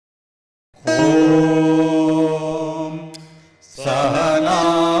ॐ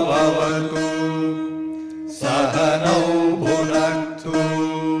सहनाववतु सहनौ भुनक्तु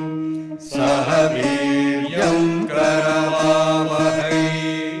सह वीर्यं करवावहै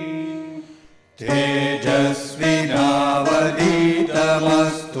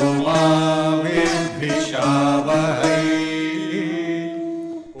तेजस्विनावधीतमस्तु मा विद्विषावहै।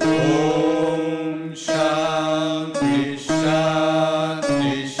 ॐ शान्ति शान्ति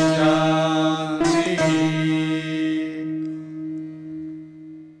शान्तिः।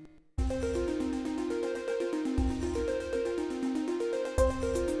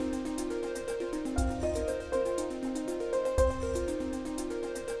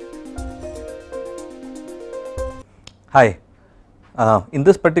 Hi, in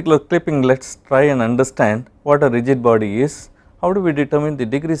this particular clipping let us try and understand what a rigid body is, how do we determine the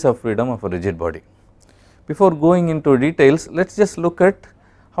degrees of freedom of a rigid body. Before going into details, let us just look at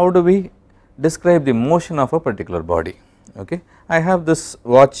how do we describe the motion of a particular body. Okay. I have this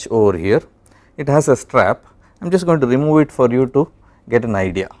watch over here, it has a strap, I am just going to remove it for you to get an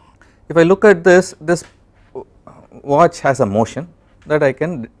idea. If I look at this watch has a motion that I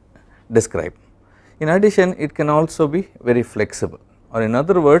can describe. In addition, it can also be very flexible, or in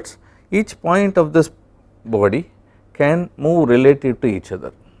other words each point of this body can move relative to each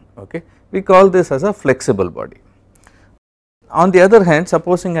other. Okay. We call this as a flexible body. On the other hand,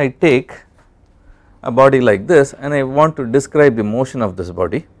 supposing I take a body like this and I want to describe the motion of this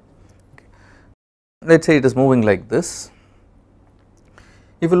body, let us say it is moving like this.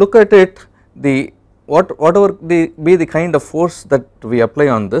 If you look at it, whatever be the kind of force that we apply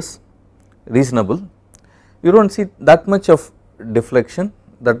on this, reasonable, you do not see that much of deflection,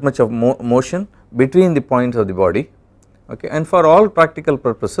 that much of motion between the points of the body. Okay. And for all practical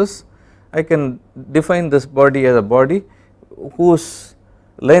purposes I can define this body as a body whose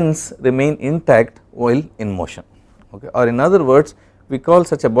lengths remain intact while in motion. Okay. Or in other words we call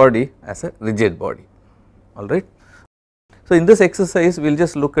such a body as a rigid body, alright. So in this exercise we will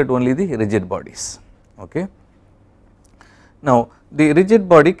just look at only the rigid bodies. Okay. Now the rigid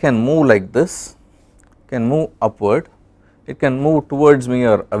body can move like this, can move upward, it can move towards me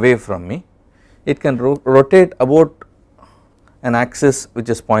or away from me, it can rotate about an axis which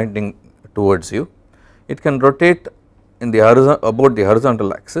is pointing towards you, it can rotate in the about the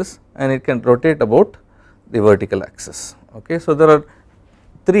horizontal axis, and it can rotate about the vertical axis. Okay. So there are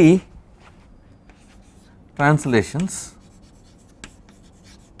 3 translations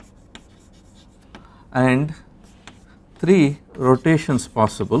and 3 rotations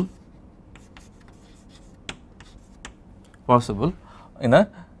possible in a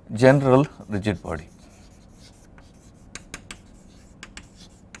general rigid body.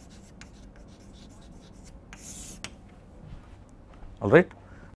 Alright.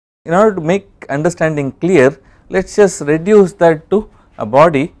 In order to make understanding clear, let us just reduce that to a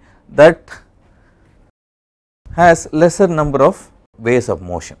body that has lesser number of ways of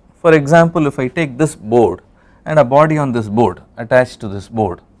motion. For example, if I take this board and a body on this board attached to this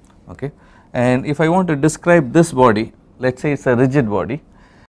board, okay, and if I want to describe this body, let us say it is a rigid body,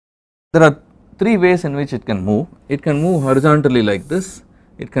 there are 3 ways in which it can move. It can move horizontally like this,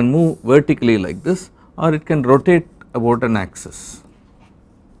 it can move vertically like this, or it can rotate about an axis,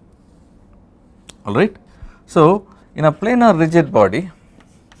 alright. So in a planar rigid body,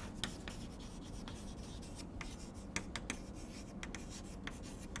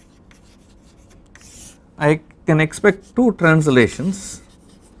 I can expect 2 translations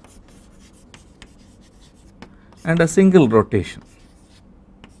and a single rotation.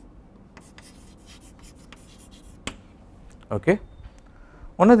 Okay.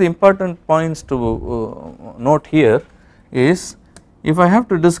 One of the important points to note here is if I have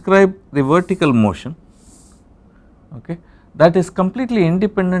to describe the vertical motion, okay, that is completely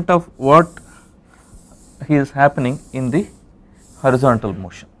independent of what is happening in the horizontal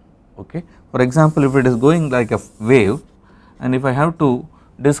motion. Okay. For example, if it is going like a wave and if I have to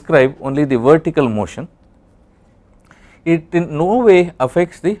describe only the vertical motion, it in no way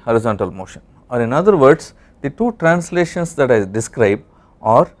affects the horizontal motion, or in other words the 2 translations that I describe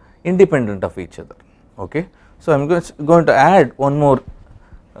are independent of each other. Okay. So I am going to add one more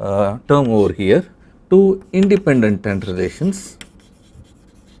term over here, 2 independent translations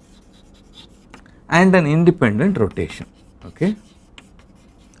and an independent rotation. Okay.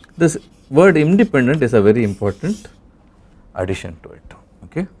 This word independent is a very important addition to it.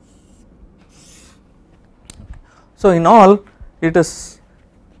 Okay. So in all it is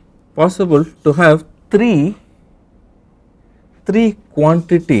possible to have three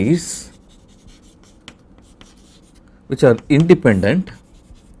quantities which are independent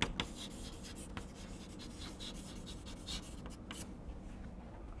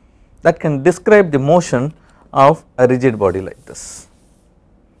that can describe the motion of a rigid body like this,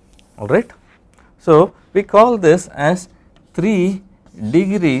 alright. So we call this as 3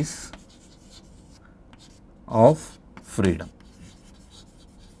 degrees of freedom.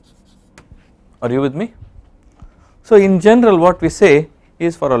 Are you with me? So in general what we say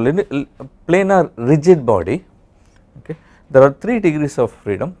is for a planar rigid body, okay, there are 3 degrees of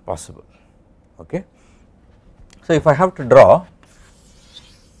freedom possible, okay. So if I have to draw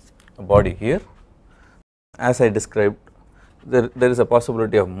a body here, as I described, there is a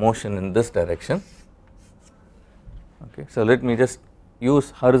possibility of motion in this direction, okay. So let me just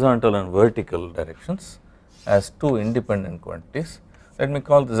use horizontal and vertical directions as 2 independent quantities. Let me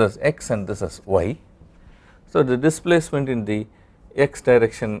call this as x and this as y. So the displacement in the x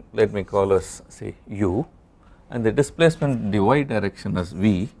direction let me call as say u, and the displacement in the y direction as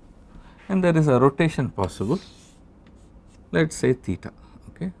v, and there is a rotation possible, let us say theta,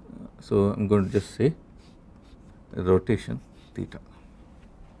 okay. So I am going to just say rotation theta,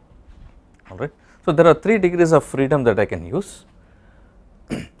 alright. So there are 3 degrees of freedom that I can use.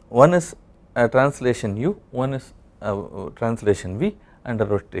 One is a translation u, one is a translation v, and a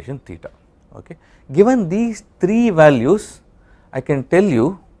rotation theta, okay. Given these 3 values, I can tell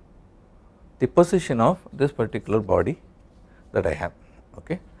you the position of this particular body that I have,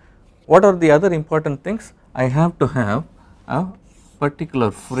 okay. What are the other important things? I have to have a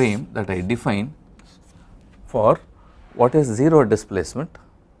particular frame that I define for what is 0 displacement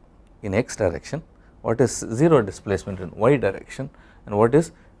in x direction, what is 0 displacement in y direction, and what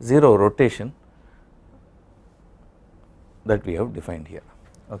is 0 rotation that we have defined here,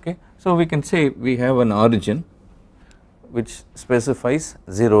 okay. So we can say we have an origin which specifies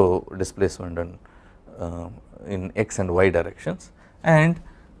 0 displacement in x and y directions, and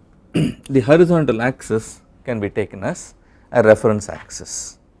the horizontal axis can be taken as a reference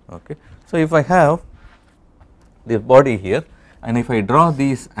axis, okay. So if I have the body here and if I draw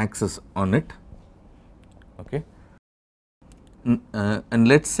these axes on it, okay, and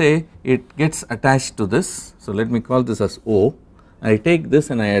let us say it gets attached to this. So let me call this as O. I take this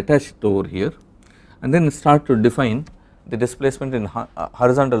and I attach it over here and then start to define the displacement in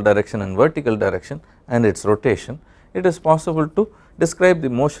horizontal direction and vertical direction and its rotation. It is possible to describe the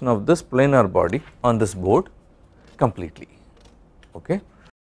motion of this planar body on this board completely, okay.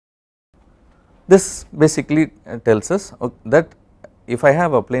 This basically tells us that if I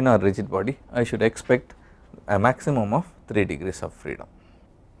have a planar rigid body, I should expect a maximum of 3 degrees of freedom.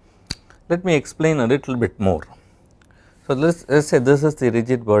 Let me explain a little bit more. So let us say this is the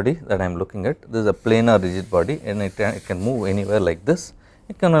rigid body that I am looking at. This is a planar rigid body and it can move anywhere like this.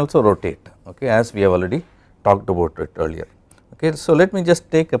 It can also rotate, okay, as we have already talked about it earlier, okay. So let me just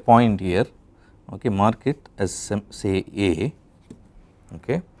take a point here, okay, mark it as say A,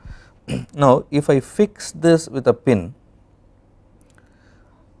 okay. Now if I fix this with a pin,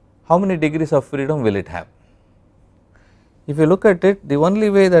 how many degrees of freedom will it have? If you look at it, the only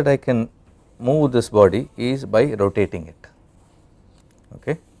way that I can move this body is by rotating it,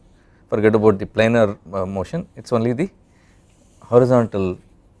 okay. Forget about the planar motion, it is only the horizontal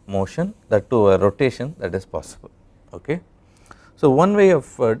motion, that too a rotation, that is possible, okay. So one way of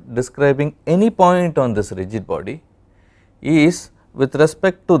describing any point on this rigid body is with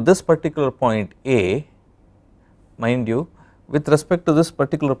respect to this particular point A, mind you, with respect to this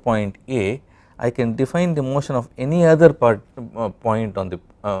particular point A, I can define the motion of any other point on the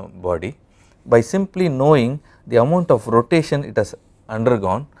body by simply knowing the amount of rotation it has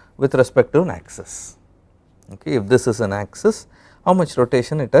undergone with respect to an axis, okay. If this is an axis, how much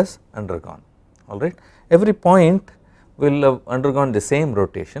rotation it has undergone, alright. Every point will have undergone the same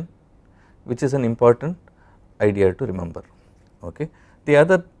rotation, which is an important idea to remember, okay. The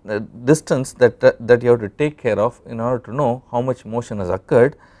other distance that you have to take care of in order to know how much motion has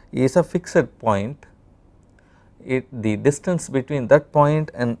occurred is a fixed point. The distance between that point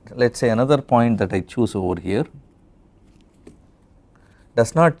and let us say another point that I choose over here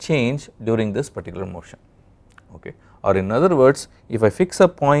does not change during this particular motion, okay. Or in other words, if I fix a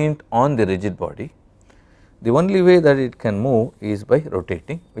point on the rigid body, the only way that it can move is by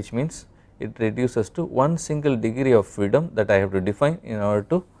rotating, which means it reduces to one single degree of freedom that I have to define in order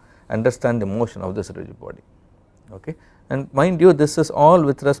to understand the motion of this rigid body, okay. And mind you, this is all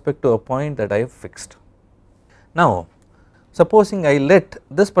with respect to a point that I have fixed. Now supposing I let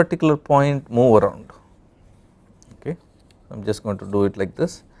this particular point move around, okay, I am just going to do it like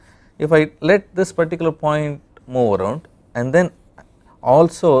this. If I let this particular point move around and then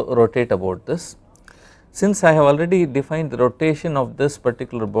also rotate about this, since I have already defined the rotation of this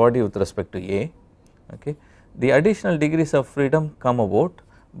particular body with respect to A, okay, the additional degrees of freedom come about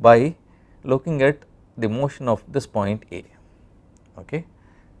by looking at the motion of this point A, okay,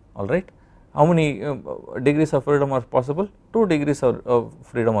 alright. How many degrees of freedom are possible? 2 degrees of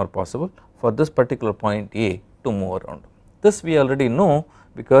freedom are possible for this particular point A to move around. This we already know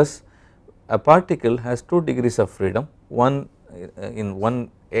because a particle has 2 degrees of freedom, one in one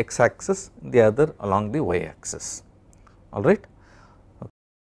x axis, the other along the y axis, alright.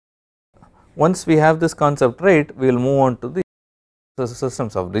 Once we have this concept right, we will move on to the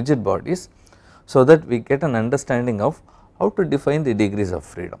systems of rigid bodies, so that we get an understanding of how to define the degrees of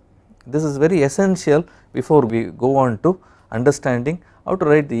freedom. This is very essential before we go on to understanding how to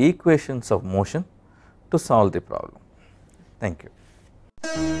write the equations of motion to solve the problem. Thank you.